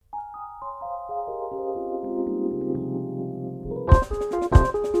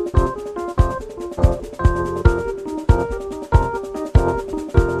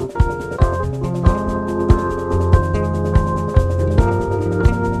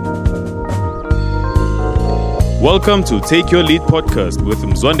Welcome to Take Your Lead podcast with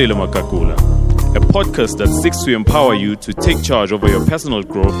Mzwandile Makakula, a podcast that seeks to empower you to take charge over your personal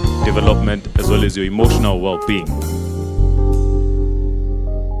growth, development, as well as your emotional well-being.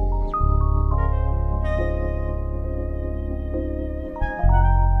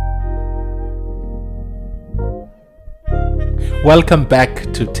 Welcome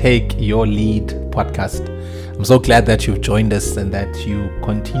back to Take Your Lead podcast. I'm so glad that you've joined us and that you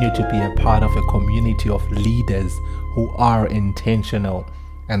continue to be a part of a community of leaders who are intentional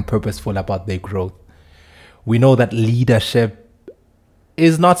and purposeful about their growth. We know that leadership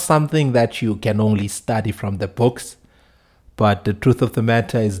is not something that you can only study from the books, but the truth of the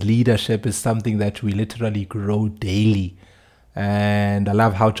matter is leadership is something that we literally grow daily. And I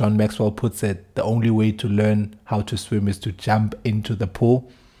love how John Maxwell puts it, the only way to learn how to swim is to jump into the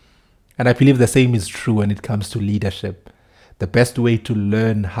pool. And I believe the same is true when it comes to leadership. The best way to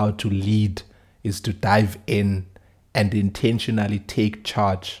learn how to lead is to dive in and intentionally take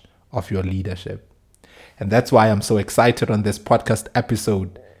charge of your leadership. And that's why I'm so excited on this podcast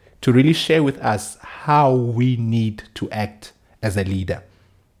episode to really share with us how we need to act as a leader.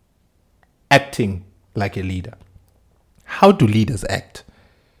 Acting like a leader. How do leaders act?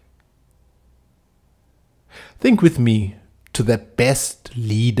 Think with me to the best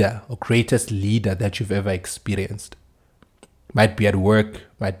leader or greatest leader that you've ever experienced. Might be at work,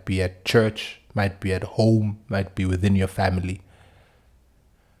 might be at church, might be at home, might be within your family.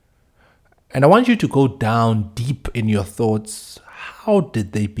 And I want you to go down deep in your thoughts. How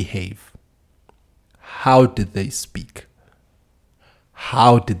did they behave? How did they speak?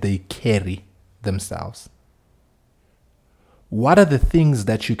 How did they carry themselves? What are the things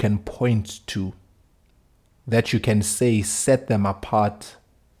that you can point to, that you can say set them apart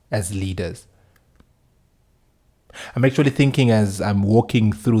as leaders? I'm actually thinking as I'm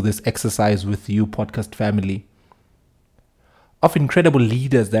walking through this exercise with you, podcast family, of incredible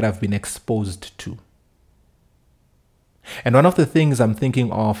leaders that I've been exposed to. And one of the things I'm thinking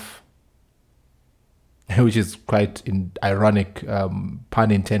of, which is quite ironic,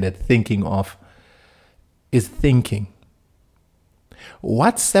 pun intended, thinking of, is thinking.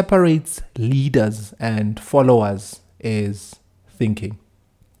 What separates leaders and followers is thinking.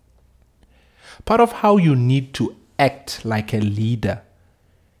 Part of how you need to act like a leader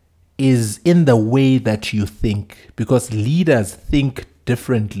is in the way that you think, because leaders think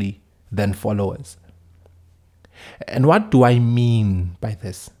differently than followers. And what do I mean by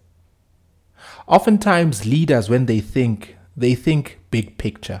this? Oftentimes leaders, when they think big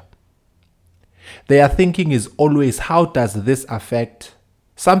picture. Their thinking is always, how does this affect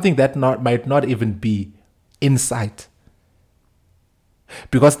something that might not even be insight?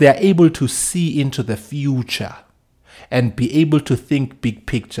 Because they are able to see into the future and be able to think big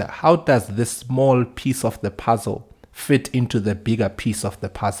picture. How does this small piece of the puzzle fit into the bigger piece of the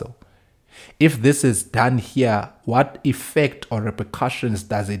puzzle? If this is done here, what effect or repercussions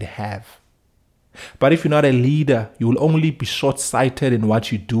does it have? But if you're not a leader, you will only be short-sighted in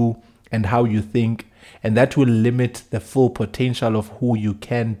what you do and how you think, and that will limit the full potential of who you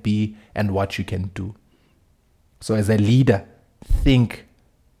can be and what you can do. So as a leader, think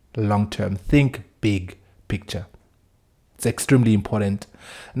long-term, think big picture. It's extremely important.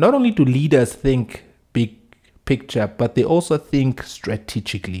 Not only do leaders think big picture, but they also think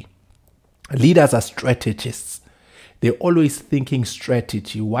strategically. Leaders are strategists. They're always thinking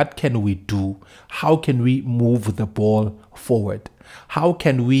strategy. What can we do? How can we move the ball forward? How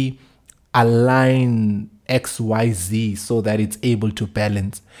can we align XYZ so that it's able to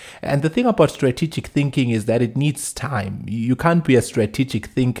balance? And the thing about strategic thinking is that it needs time. You can't be a strategic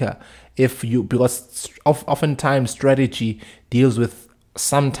thinker because oftentimes strategy deals with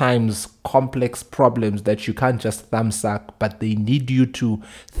sometimes complex problems that you can't just thumbsuck, but they need you to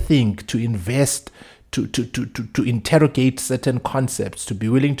think, to invest, to interrogate certain concepts, to be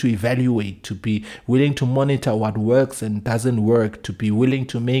willing to evaluate, to be willing to monitor what works and doesn't work, to be willing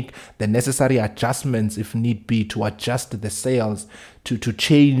to make the necessary adjustments if need be, to adjust the sails, to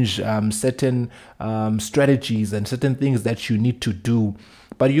change certain strategies and certain things that you need to do.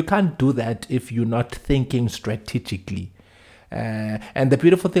 But you can't do that if you're not thinking strategically. And the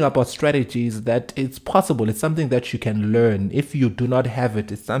beautiful thing about strategy is that it's possible. It's something that you can learn. If you do not have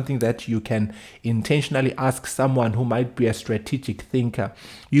it, it's something that you can intentionally ask someone who might be a strategic thinker.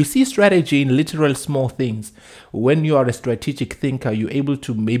 You see strategy in literal small things. When you are a strategic thinker, you're able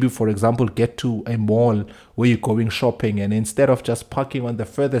to maybe, for example, get to a mall where you're going shopping, and instead of just parking on the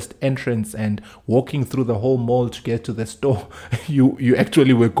furthest entrance and walking through the whole mall to get to the store, you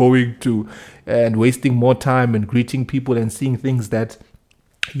actually were going to and wasting more time and greeting people and seeing things that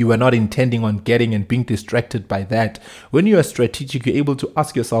you are not intending on getting and being distracted by that. When you are strategic, you're able to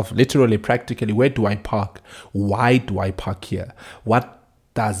ask yourself literally, practically, where do I park? Why do I park here? What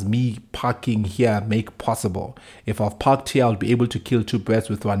does me parking here make possible? If I've parked here, I'll be able to kill two birds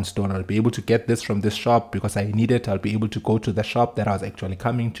with one stone. I'll be able to get this from this shop because I need it. I'll be able to go to the shop that I was actually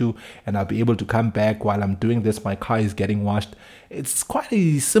coming to, and I'll be able to come back while I'm doing this. My car is getting washed. It's quite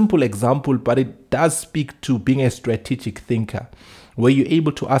a simple example, but it does speak to being a strategic thinker, where you're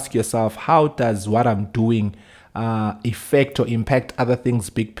able to ask yourself, how does what I'm doing affect or impact other things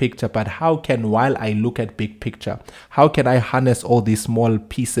big picture? But how can, while I look at big picture, how can I harness all these small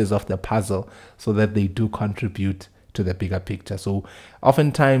pieces of the puzzle so that they do contribute to the bigger picture? So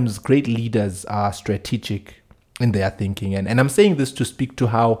oftentimes great leaders are strategic in their thinking, and I'm saying this to speak to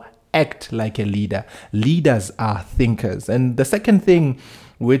how act like a leader. Leaders are thinkers. And the second thing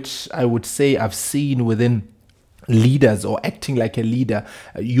which I would say I've seen within leaders or acting like a leader,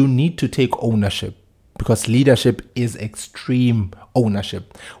 you need to take ownership, because leadership is extreme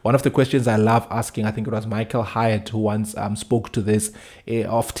ownership. One of the questions I love asking, I think it was Michael Hyatt who once spoke to this,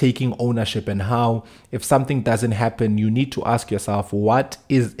 of taking ownership, and how if something doesn't happen, you need to ask yourself, what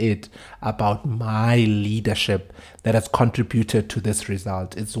is it about my leadership that has contributed to this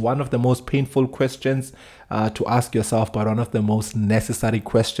result? It's one of the most painful questions to ask yourself, but one of the most necessary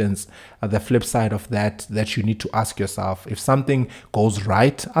questions. The flip side of that you need to ask yourself. If something goes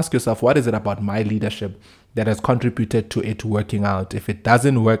right, ask yourself, what is it about my leadership that has contributed to it working out? If it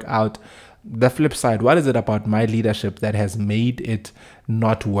doesn't work out, the flip side, what is it about my leadership that has made it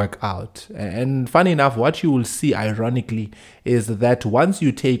not work out? And funny enough, what you will see ironically is that once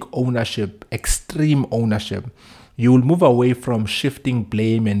you take ownership, extreme ownership, you will move away from shifting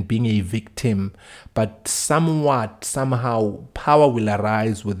blame and being a victim, but somehow power will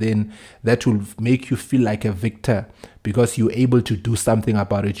arise within that will make you feel like a victor, because you're able to do something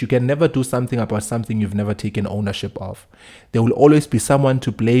about it. You can never do something about something you've never taken ownership of. There will always be someone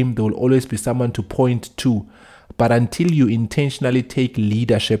to blame. There will always be someone to point to. But until you intentionally take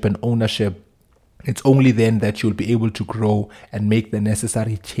leadership and ownership, it's only then that you'll be able to grow and make the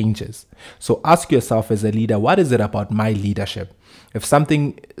necessary changes. So ask yourself as a leader, what is it about my leadership? If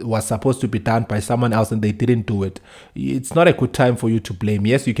something was supposed to be done by someone else and they didn't do it, it's not a good time for you to blame.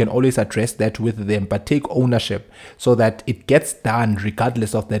 Yes, you can always address that with them, but take ownership so that it gets done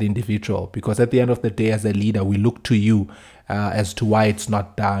regardless of that individual. Because at the end of the day, as a leader, we look to you as to why it's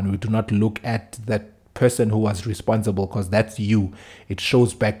not done. We do not look at that person who was responsible, because that's you. It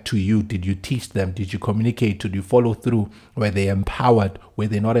shows back to you. Did you teach them? Did you communicate? Did you follow through? Were they empowered? Were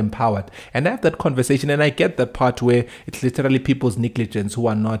they not empowered? And I have that conversation, and I get that part where it's literally people's negligence who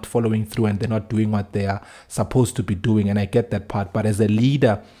are not following through and they're not doing what they are supposed to be doing, and I get that part. But as a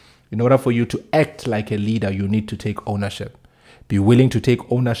leader, in order for you to act like a leader, you need to take ownership. Be willing to take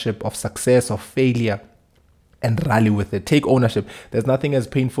ownership of success or failure, and rally with it. Take ownership. There's nothing as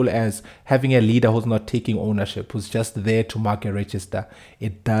painful as having a leader who's not taking ownership, who's just there to mark a register.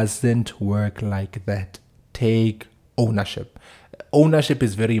 It doesn't work like that. Take ownership. Ownership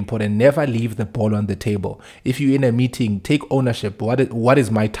is very important. Never leave the ball on the table. If you're in a meeting, take ownership. What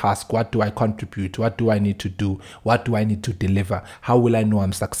is my task? What do I contribute? What do I need to do? What do I need to deliver? How will I know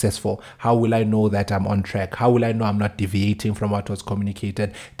I'm successful? How will I know that I'm on track? How will I know I'm not deviating from what was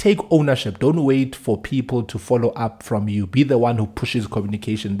communicated? Take ownership. Don't wait for people to follow up from you. Be the one who pushes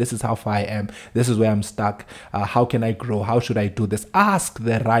communication. This is how far I am. This is where I'm stuck. How can I grow? How should I do this? Ask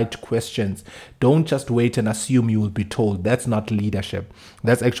the right questions. Don't just wait and assume you will be told. That's not leadership.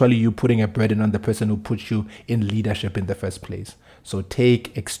 That's actually you putting a burden on the person who put you in leadership in the first place. So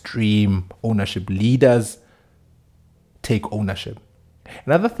take extreme ownership. Leaders take ownership.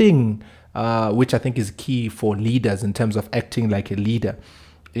 Another thing which I think is key for leaders in terms of acting like a leader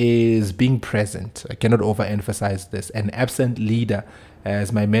is being present. I cannot overemphasize this. An absent leader,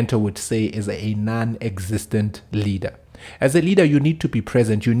 as my mentor would say, is a non-existent leader. As a leader, you need to be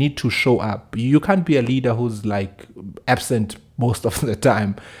present. You need to show up. You can't be a leader who's like absent most of the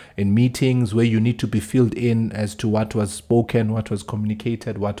time in meetings where you need to be filled in as to what was spoken, what was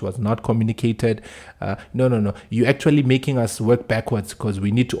communicated, what was not communicated. No. You're actually making us work backwards, because we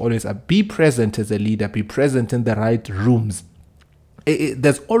need to always be present as a leader, be present in the right rooms.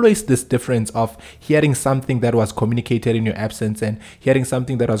 There's always this difference of hearing something that was communicated in your absence and hearing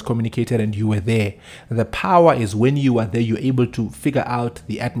something that was communicated and you were there. The power is when you are there, you're able to figure out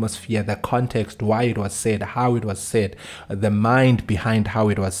the atmosphere, the context, why it was said, how it was said, the mind behind how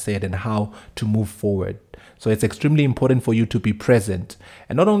it was said, and how to move forward. So it's extremely important for you to be present,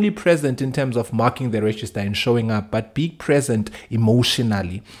 and not only present in terms of marking the register and showing up, but be present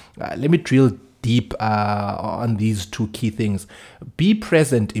emotionally. Let me drill deep on these two key things. Be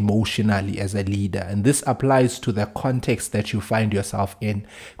present emotionally as a leader, and this applies to the context that you find yourself in,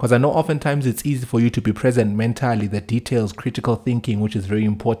 because I know oftentimes it's easy for you to be present mentally, the details, critical thinking, which is very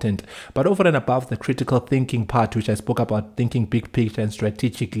important, but over and above the critical thinking part, which I spoke about, thinking big picture and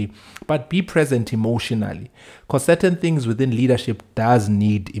strategically, but be present emotionally, because certain things within leadership does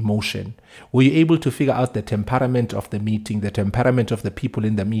need emotion. Were you able to figure out the temperament of the meeting, the temperament of the people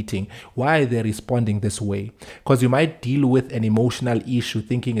in the meeting? Why are they responding this way? Because you might deal with an emotional issue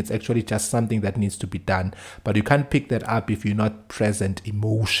thinking it's actually just something that needs to be done, but you can't pick that up if you're not present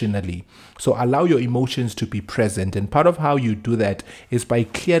emotionally. So allow your emotions to be present, and part of how you do that is by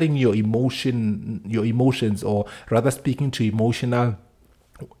clearing your emotions, or rather speaking to emotional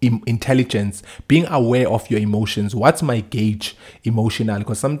intelligence, being aware of your emotions. What's my gauge emotional?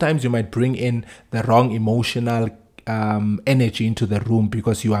 Because sometimes you might bring in the wrong emotional energy into the room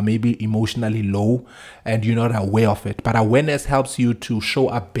because you are maybe emotionally low and you're not aware of it. But awareness helps you to show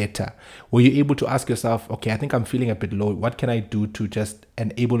up better. Were you able to ask yourself, okay, I think I'm feeling a bit low. What can I do to just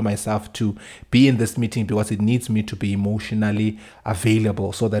enable myself to be in this meeting, because it needs me to be emotionally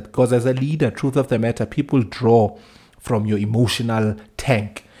available? So that, because as a leader, truth of the matter, people draw from your emotional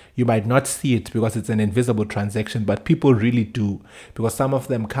tank. You might not see it because it's an invisible transaction, but people really do, because some of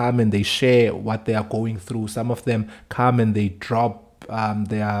them come and they share what they are going through. Some of them come and they drop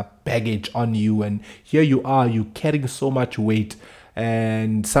their baggage on you, and here you are, you carrying so much weight.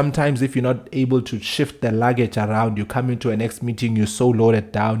 And sometimes if you're not able to shift the luggage around, you come into a next meeting, you're so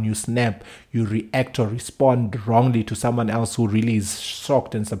loaded down, you snap, you react or respond wrongly to someone else who really is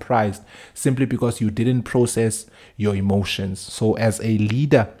shocked and surprised, simply because you didn't process your emotions. So as a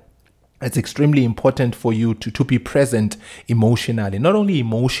leader, it's extremely important for you to be present emotionally. Not only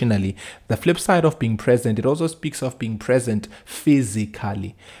emotionally, the flip side of being present, it also speaks of being present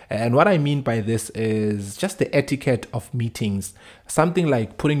physically. And what I mean by this is just the etiquette of meetings. Something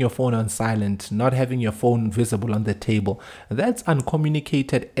like putting your phone on silent, not having your phone visible on the table. That's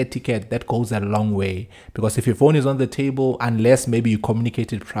uncommunicated etiquette that goes a long way. Because if your phone is on the table, unless maybe you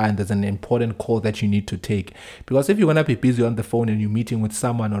communicated prior and there's an important call that you need to take. Because if you're going to be busy on the phone and you're meeting with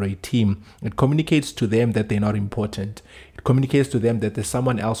someone or a team, it communicates to them that they're not important. It communicates to them that there's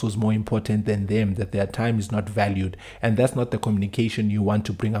someone else who's more important than them, that their time is not valued. And that's not the communication you want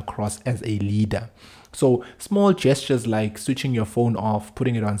to bring across as a leader. So small gestures like switching your phone off,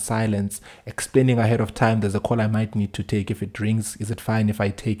 putting it on silence, explaining ahead of time, there's a call I might need to take. If it rings, is it fine if I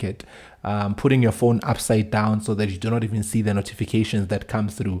take it? Putting your phone upside down so that you do not even see the notifications that come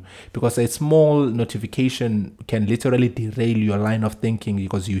through. Because a small notification can literally derail your line of thinking,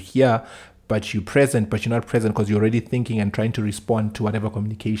 because you hear, but you're present, but you're not present because you're already thinking and trying to respond to whatever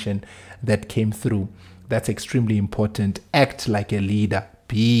communication that came through. That's extremely important. Act like a leader.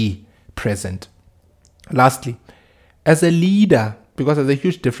 Be present. Lastly, as a leader, because there's a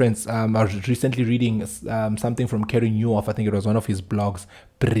huge difference. I was recently reading something from Kerry Newhoff. I think it was one of his blogs.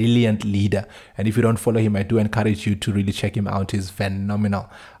 Brilliant leader. And if you don't follow him, I do encourage you to really check him out. He's phenomenal.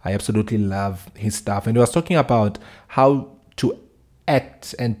 I absolutely love his stuff. And he was talking about how to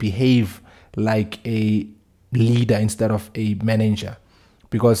act and behave like a leader instead of a manager.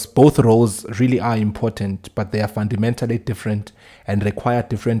 Because both roles really are important, but they are fundamentally different and require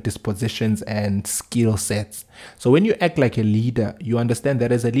different dispositions and skill sets. So when you act like a leader, you understand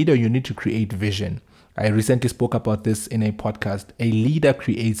that as a leader, you need to create vision. I recently spoke about this in a podcast. A leader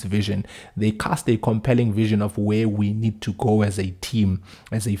creates vision. They cast a compelling vision of where we need to go as a team,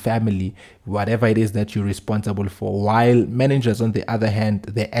 as a family, whatever it is that you're responsible for. While managers, on the other hand,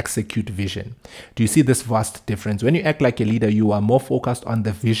 they execute vision. Do you see this vast difference? When you act like a leader, you are more focused on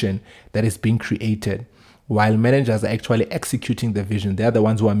the vision that is being created, while managers are actually executing the vision. They're the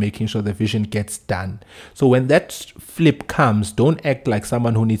ones who are making sure the vision gets done. So when that flip comes, don't act like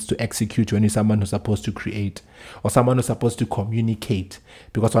someone who needs to execute when you're someone who's supposed to create, or someone who's supposed to communicate.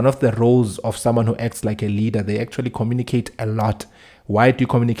 Because one of the roles of someone who acts like a leader, they actually communicate a lot. Why do you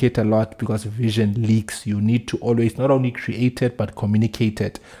communicate a lot? Because vision leaks. You need to always not only create it, but communicate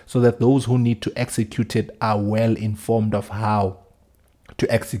it, so that those who need to execute it are well informed of how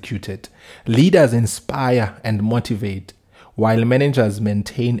to execute it. Leaders inspire and motivate, while managers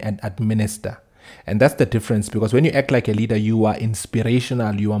maintain and administer. And that's the difference, because when you act like a leader, you are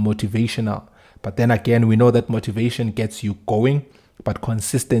inspirational, you are motivational. But then again, we know that motivation gets you going, but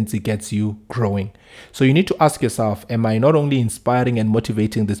consistency gets you growing. So you need to ask yourself, am I not only inspiring and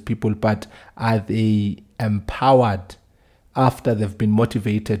motivating these people, but are they empowered after they've been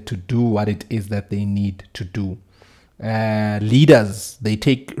motivated to do what it is that they need to do? Leaders, they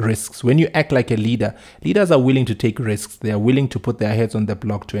take risks. When you act like a leader, leaders are willing to take risks. They are willing to put their heads on the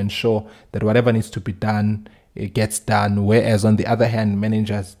block to ensure that whatever needs to be done, it gets done. Whereas on the other hand,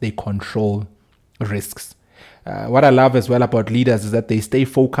 managers, they control risks. What I love as well about leaders is that they stay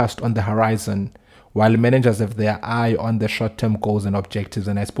focused on the horizon, while managers have their eye on the short-term goals and objectives.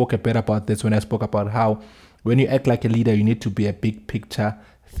 And I spoke a bit about this when I spoke about how when you act like a leader, you need to be a big picture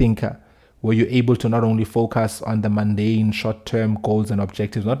thinker, where you're able to not only focus on the mundane short-term goals and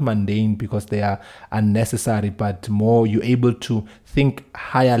objectives, not mundane because they are unnecessary, but more you're able to think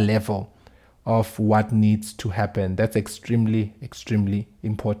higher level of what needs to happen. That's extremely, extremely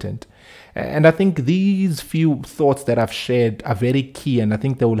important. And I think these few thoughts that I've shared are very key, and I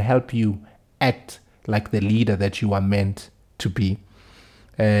think they will help you act like the leader that you are meant to be.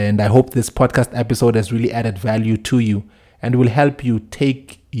 And I hope this podcast episode has really added value to you and will help you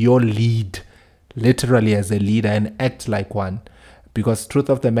take your lead literally as a leader and act like one. Because truth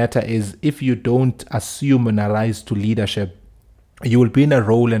of the matter is, if you don't assume and arise to leadership, you will be in a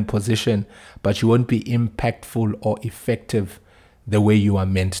role and position, but you won't be impactful or effective the way you are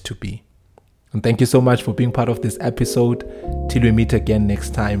meant to be. And thank you so much for being part of this episode. Till we meet again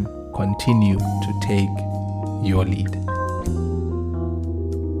next time, continue to take your lead.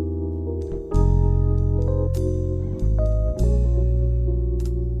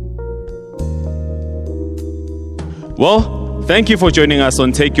 Well, thank you for joining us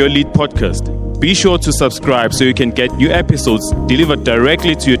on Take Your Lead podcast. Be sure to subscribe so you can get new episodes delivered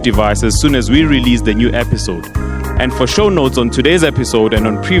directly to your device as soon as we release the new episode. And for show notes on today's episode and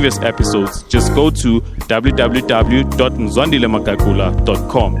on previous episodes, just go to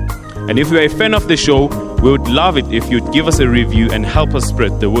www.mzwandilemakakula.com. And if you're a fan of the show, we would love it if you'd give us a review and help us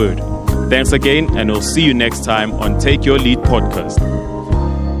spread the word. Thanks again, and we'll see you next time on Take Your Lead podcast.